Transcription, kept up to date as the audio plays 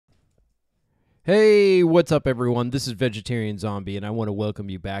Hey, what's up, everyone? This is Vegetarian Zombie, and I want to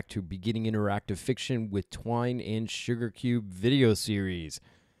welcome you back to Beginning Interactive Fiction with Twine and Sugarcube video series.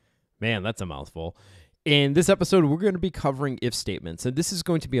 Man, that's a mouthful. In this episode, we're going to be covering if statements, and this is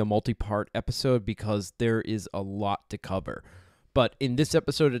going to be a multi-part episode because there is a lot to cover. But in this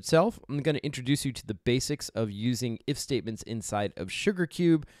episode itself, I'm going to introduce you to the basics of using if statements inside of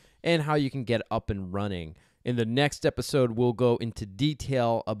Sugarcube and how you can get up and running. In the next episode, we'll go into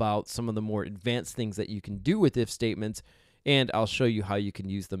detail about some of the more advanced things that you can do with if statements, and I'll show you how you can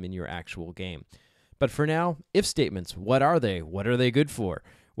use them in your actual game. But for now, if statements, what are they? What are they good for?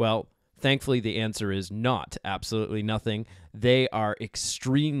 Well, thankfully, the answer is not. Absolutely nothing. They are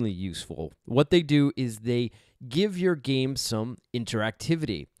extremely useful. What they do is they give your game some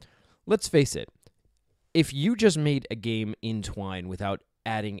interactivity. Let's face it, if you just made a game in Twine without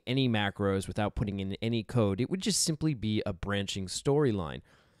adding any macros, without putting in any code, it would just simply be a branching storyline.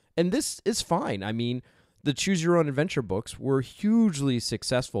 And this is fine. I mean, the Choose Your Own Adventure books were hugely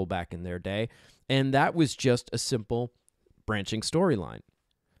successful back in their day, and that was just a simple branching storyline.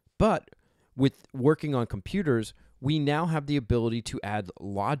 But with working on computers, we now have the ability to add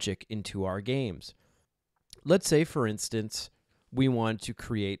logic into our games. Let's say, for instance, we want to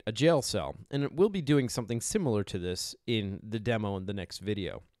create a jail cell, and we'll be doing something similar to this in the demo in the next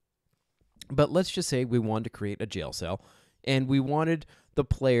video. But let's just say we wanted to create a jail cell, and we wanted the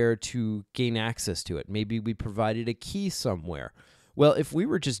player to gain access to it. Maybe we provided a key somewhere. Well, if we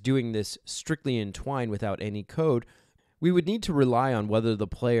were just doing this strictly in Twine without any code, we would need to rely on whether the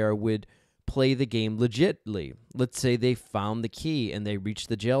player would play the game legitly. Let's say they found the key and they reached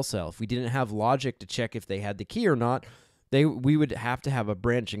the jail cell. If we didn't have logic to check if they had the key or not, we would have to have a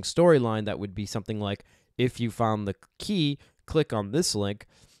branching storyline that would be something like, if you found the key, click on this link.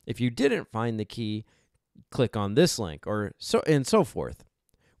 If you didn't find the key, click on this link, or so and so forth.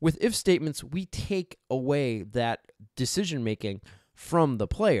 With if statements, we take away that decision making from the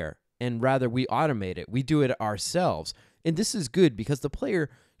player, and rather we automate it. We do it ourselves. And this is good because the player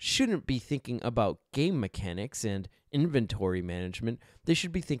shouldn't be thinking about game mechanics and inventory management. They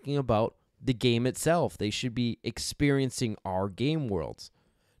should be thinking about the game itself. They should be experiencing our game worlds.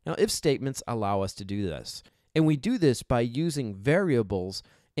 Now, if statements allow us to do this, and we do this by using variables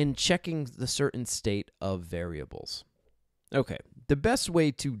and checking the certain state of variables. Okay, the best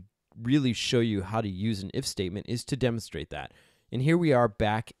way to really show you how to use an if statement is to demonstrate that. And here we are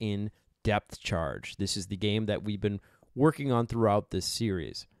back in Depth Charge. This is the game that we've been working on throughout this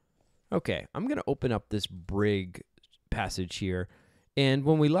series. Okay, I'm going to open up this Brig passage here. And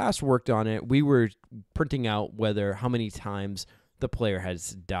when we last worked on it, we were printing out how many times the player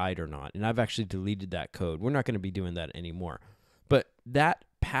has died or not. And I've actually deleted that code. We're not going to be doing that anymore. But that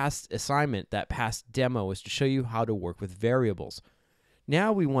past assignment, that past demo, is to show you how to work with variables.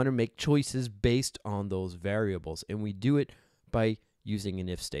 Now we want to make choices based on those variables, and we do it by using an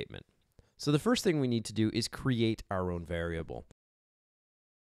if statement. So the first thing we need to do is create our own variable.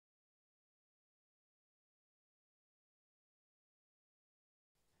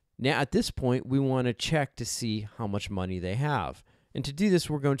 Now, at this point, we want to check to see how much money they have. And to do this,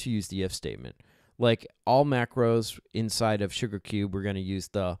 we're going to use the if statement. Like all macros inside of Sugarcube, we're going to use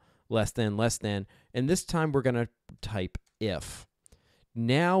the less than, and this time we're going to type if.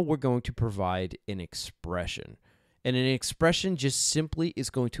 Now we're going to provide an expression. And an expression just simply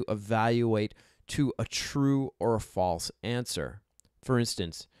is going to evaluate to a true or a false answer. For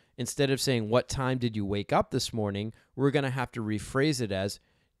instance, instead of saying, what time did you wake up this morning, we're going to have to rephrase it as,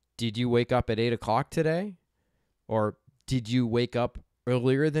 did you wake up at 8 o'clock today? Or did you wake up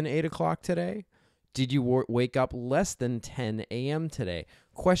earlier than 8 o'clock today? Did you wake up less than 10 a.m. today?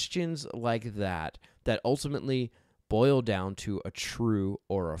 Questions like that ultimately boil down to a true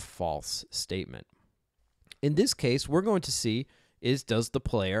or a false statement. In this case, we're going to see does the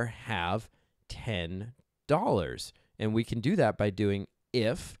player have $10? And we can do that by doing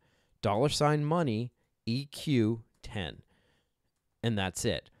if $money EQ 10. And that's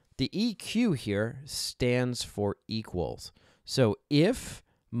it. The EQ here stands for equals. So if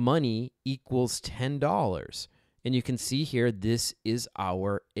money equals $10, and you can see here, this is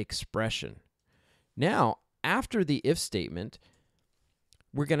our expression. Now, after the if statement,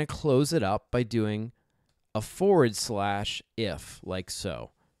 we're going to close it up by doing a / if, like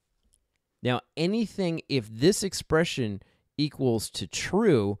so. Now, if this expression equals to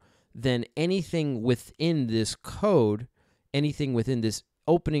true, then anything within this code, anything within this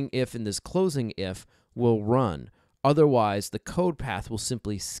opening if and this closing if will run. Otherwise, the code path will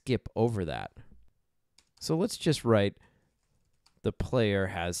simply skip over that. So let's just write the player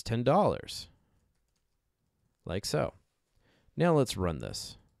has $10, like so. Now let's run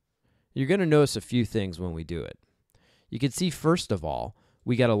this. You're going to notice a few things when we do it. You can see, first of all,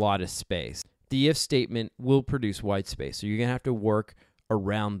 we got a lot of space. The if statement will produce white space, so you're going to have to work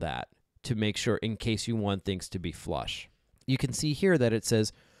around that to make sure in case you want things to be flush. You can see here that it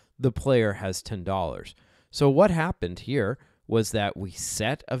says the player has $10. So what happened here was that we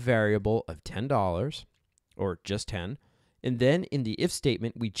set a variable of $10, or just 10, and then in the if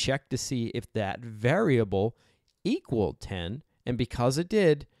statement, we checked to see if that variable equaled 10, and because it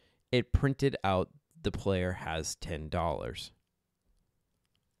did, it printed out the player has $10.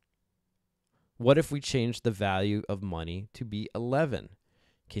 What if we change the value of money to be 11?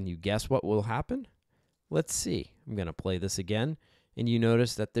 Can you guess what will happen? Let's see. I'm going to play this again, and you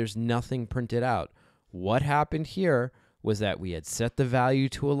notice that there's nothing printed out. What happened here was that we had set the value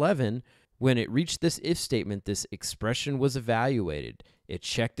to 11. When it reached this if statement, this expression was evaluated. It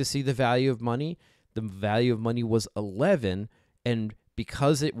checked to see the value of money. The value of money was 11, and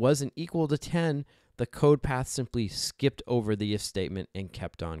because it wasn't equal to 10, the code path simply skipped over the if statement and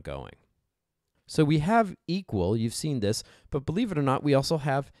kept on going. So we have equal, you've seen this, but believe it or not, we also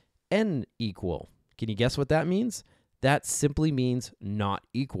have n equal. Can you guess what that means? That simply means not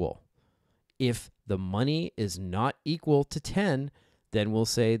equal. If the money is not equal to 10, then we'll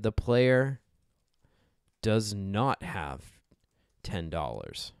say the player does not have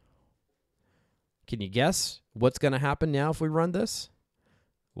 $10. Can you guess what's going to happen now if we run this?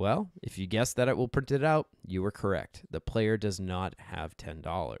 Well, if you guessed that it will print it out, you were correct. The player does not have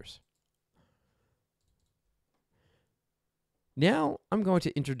 $10. Now I'm going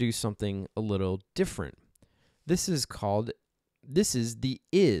to introduce something a little different. This is the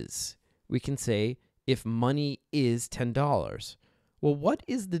is. We can say if money is $10. Well, what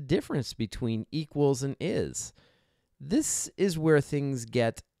is the difference between equals and is? This is where things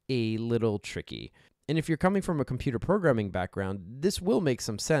get a little tricky. And if you're coming from a computer programming background, this will make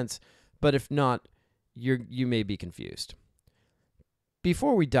some sense, but if not, you may be confused.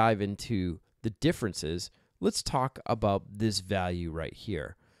 Before we dive into the differences, let's talk about this value right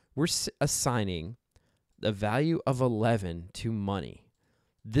here. We're assigning the value of 11 to money.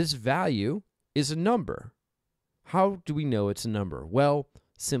 This value is a number. How do we know it's a number? Well,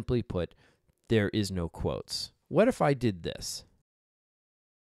 simply put, there is no quotes. What if I did this?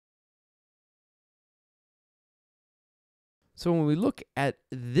 So when we look at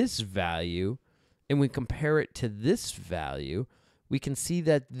this value and we compare it to this value, we can see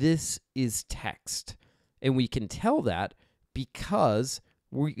that this is text. And we can tell that because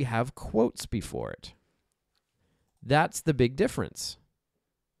we have quotes before it. That's the big difference.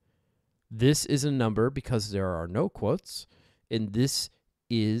 This is a number because there are no quotes, and this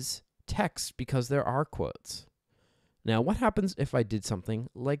is text because there are quotes. Now, what happens if I did something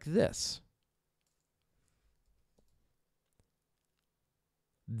like this?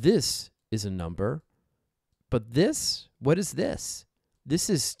 This is a number, but this, what is this? This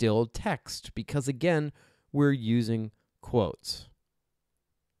is still text because, again, we're using quotes.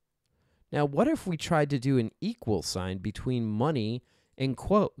 Now, what if we tried to do an equal sign between money and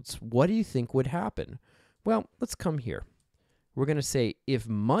quotes? What do you think would happen? Well, let's come here. We're going to say if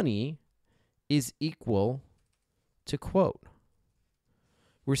money is equal to quote.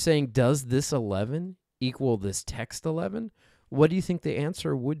 We're saying, does this 11 equal this text 11? What do you think the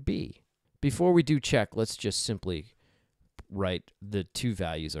answer would be? Before we do check, let's just simply write the two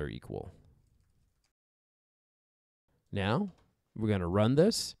values are equal. Now, we're going to run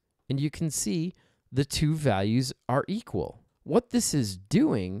this, and you can see the two values are equal. What this is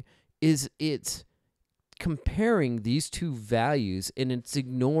doing is it's comparing these two values, and it's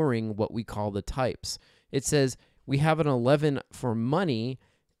ignoring what we call the types. It says we have an 11 for money,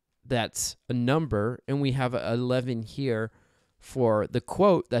 that's a number, and we have an 11 here for the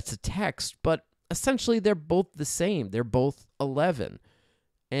quote, that's a text, but essentially they're both the same. They're both 11.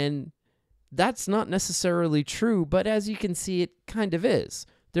 And that's not necessarily true, but as you can see, it kind of is.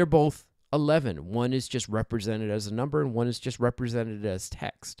 They're both 11. One is just represented as a number, and one is just represented as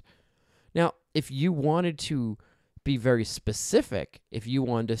text. Now, if you wanted to be very specific, if you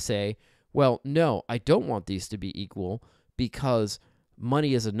wanted to say, well, no, I don't want these to be equal because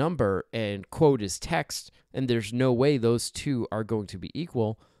money is a number and quote is text, and there's no way those two are going to be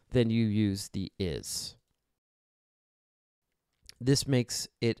equal, then you use the is. This makes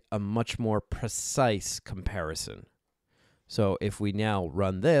it a much more precise comparison. So if we now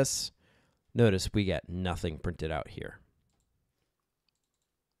run this, notice we get nothing printed out here.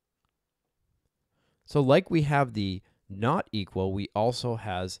 So like we have the not equal, we also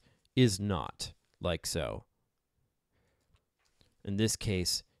has is not, like so. In this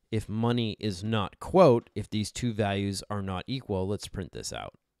case, if money is not quote, if these two values are not equal, let's print this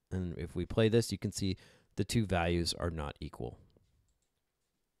out. And if we play this, you can see the two values are not equal.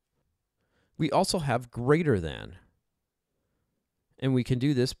 We also have greater than. And we can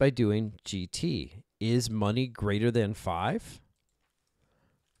do this by doing GT. Is money greater than 5?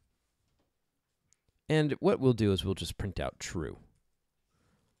 And what we'll do is we'll just print out true.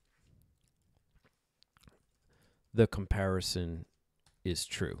 The comparison is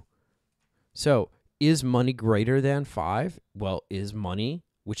true. So, is money greater than 5? Well, is money,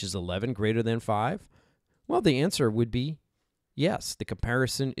 which is 11, greater than 5? Well, the answer would be yes, the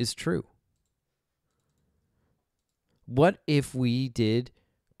comparison is true. What if we did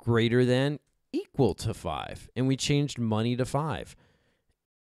greater than equal to 5 and we changed money to 5?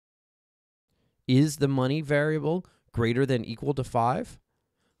 Is the money variable greater than equal to 5?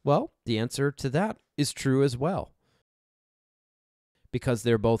 Well, the answer to that is true as well. Because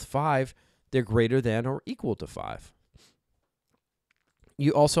they're both 5, they're greater than or equal to 5.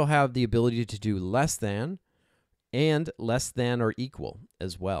 You also have the ability to do less than and less than or equal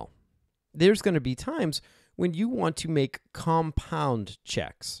as well. There's going to be times when you want to make compound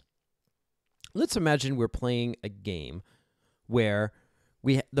checks. Let's imagine we're playing a game where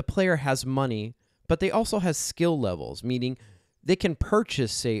the player has money, but they also have skill levels, meaning they can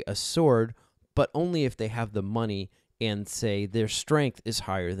purchase, say, a sword, but only if they have the money and, say, their strength is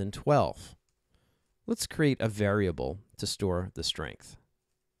higher than 12. Let's create a variable to store the strength.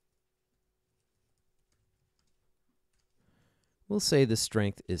 We'll say the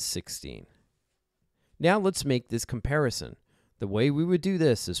strength is 16. Now let's make this comparison. The way we would do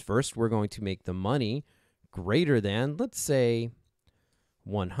this is first we're going to make the money greater than, let's say,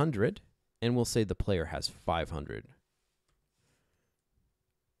 100, and we'll say the player has 500.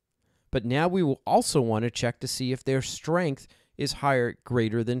 But now we will also want to check to see if their strength is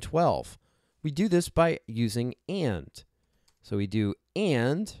greater than 12. We do this by using and. So we do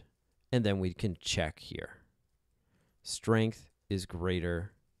and then we can check here. Strength is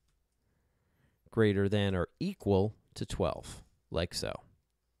greater than or equal to 12, like so.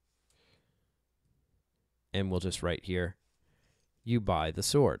 And we'll just write here, you buy the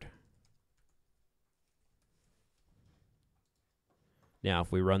sword. Now,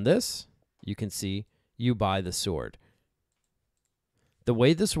 if we run this, you can see you buy the sword. The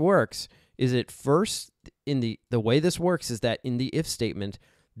way this works is that in the if statement,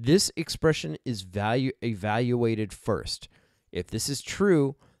 this expression is evaluated first. If this is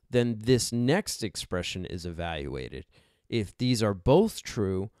true, then this next expression is evaluated. If these are both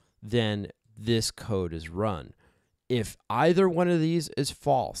true, then this code is run. If either one of these is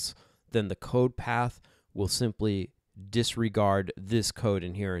false, then the code path will simply disregard this code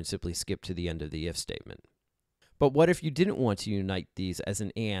in here and simply skip to the end of the if statement. But what if you didn't want to unite these as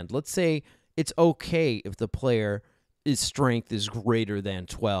an and? Let's say it's okay if the player's strength is greater than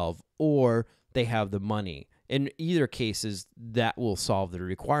 12 or they have the money. In either cases, that will solve the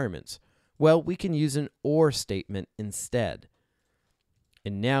requirements. Well, we can use an or statement instead.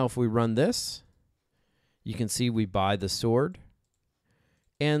 And now if we run this, you can see we buy the sword.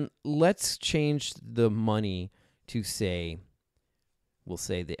 And let's change the money to say, we'll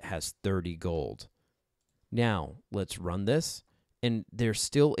say that it has 30 gold. Now, let's run this, and they're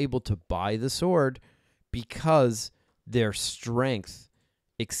still able to buy the sword because their strength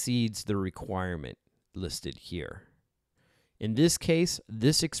exceeds the requirement listed here. In this case,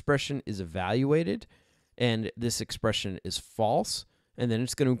 this expression is evaluated, and this expression is false, and then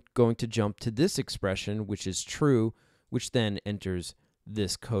it's going to jump to this expression, which is true, which then enters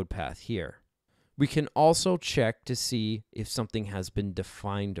this code path here. We can also check to see if something has been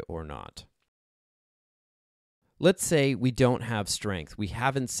defined or not. Let's say we don't have strength. We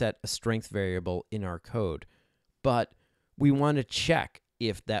haven't set a strength variable in our code, but we want to check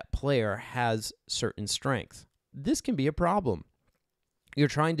if that player has certain strength. This can be a problem. You're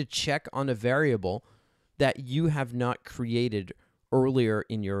trying to check on a variable that you have not created earlier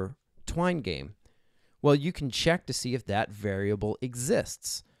in your Twine game. Well, you can check to see if that variable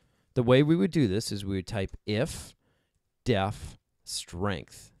exists. The way we would do this is we would type if def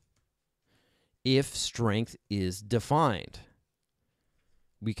strength. If strength is defined,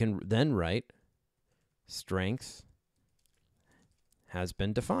 we can then write strength has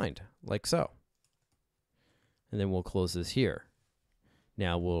been defined, like so. And then we'll close this here.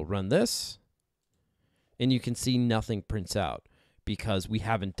 Now we'll run this, and you can see nothing prints out because we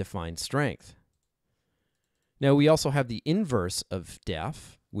haven't defined strength. Now we also have the inverse of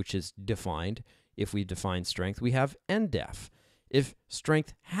def, which is defined. If we define strength, we have ndef. If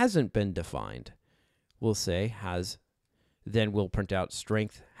strength hasn't been defined, we'll say then we'll print out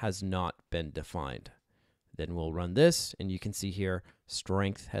strength has not been defined. Then we'll run this, and you can see here,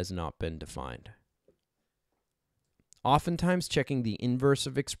 strength has not been defined. Oftentimes, checking the inverse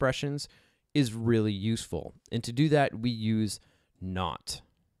of expressions is really useful. And to do that, we use not.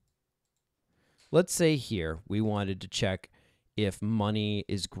 Let's say here we wanted to check if money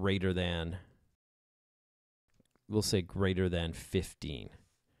is greater than, we'll say greater than 15.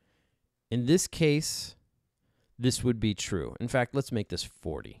 In this case, this would be true. In fact, let's make this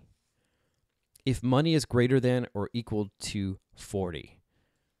 40. If money is greater than or equal to 40,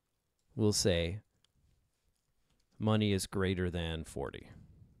 we'll say money is greater than 40,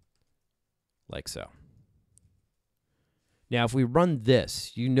 like so. Now, if we run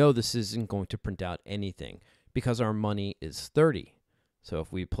this, you know this isn't going to print out anything because our money is 30. So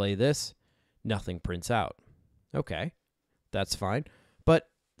if we play this, nothing prints out. Okay, that's fine.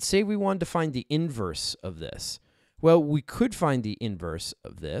 But say we wanted to find the inverse of this. Well, we could find the inverse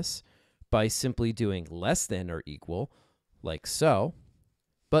of this by simply doing less than or equal, like so.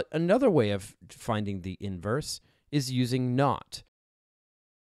 But another way of finding the inverse is using not.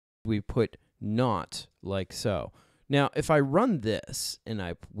 We put not like so. Now, if I run this and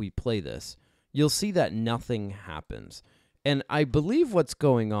we play this, you'll see that nothing happens. And I believe what's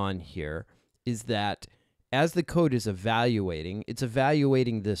going on here is that as the code is evaluating, it's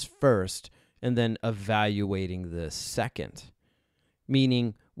evaluating this first and then evaluating this second.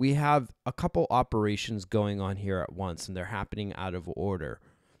 Meaning we have a couple operations going on here at once and they're happening out of order.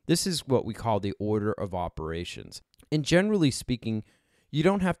 This is what we call the order of operations. And generally speaking, you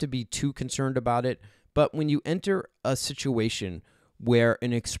don't have to be too concerned about it, but when you enter a situation where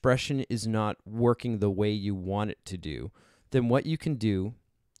an expression is not working the way you want it to do, then what you can do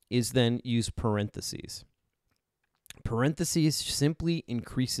is then use parentheses. Parentheses simply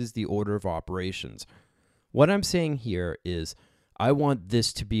increases the order of operations. What I'm saying here is I want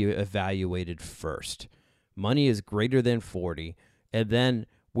this to be evaluated first. Money is greater than 40, and then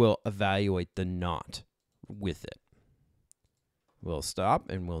we'll evaluate the not with it. We'll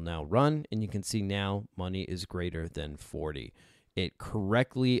stop and we'll now run, and you can see now money is greater than 40. It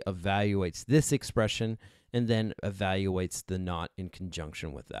correctly evaluates this expression and then evaluates the not in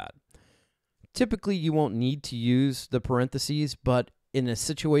conjunction with that. Typically, you won't need to use the parentheses, but in a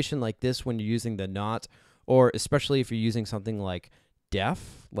situation like this, when you're using the not, or especially if you're using something like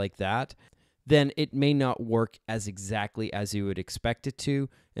def, like that, then it may not work as exactly as you would expect it to,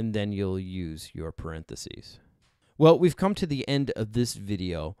 and then you'll use your parentheses. Well, we've come to the end of this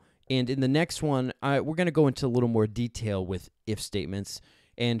video, and in the next one, we're going to go into a little more detail with if statements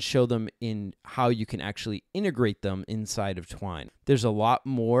and show them in how you can actually integrate them inside of Twine. There's a lot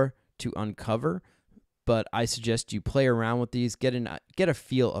more to uncover, but I suggest you play around with these, get a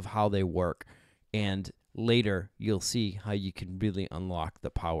feel of how they work, and later you'll see how you can really unlock the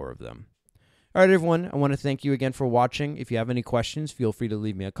power of them. All right, everyone, I want to thank you again for watching. If you have any questions, feel free to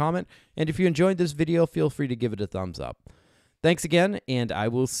leave me a comment, and if you enjoyed this video, feel free to give it a thumbs up. Thanks again, and I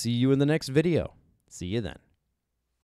will see you in the next video. See you then.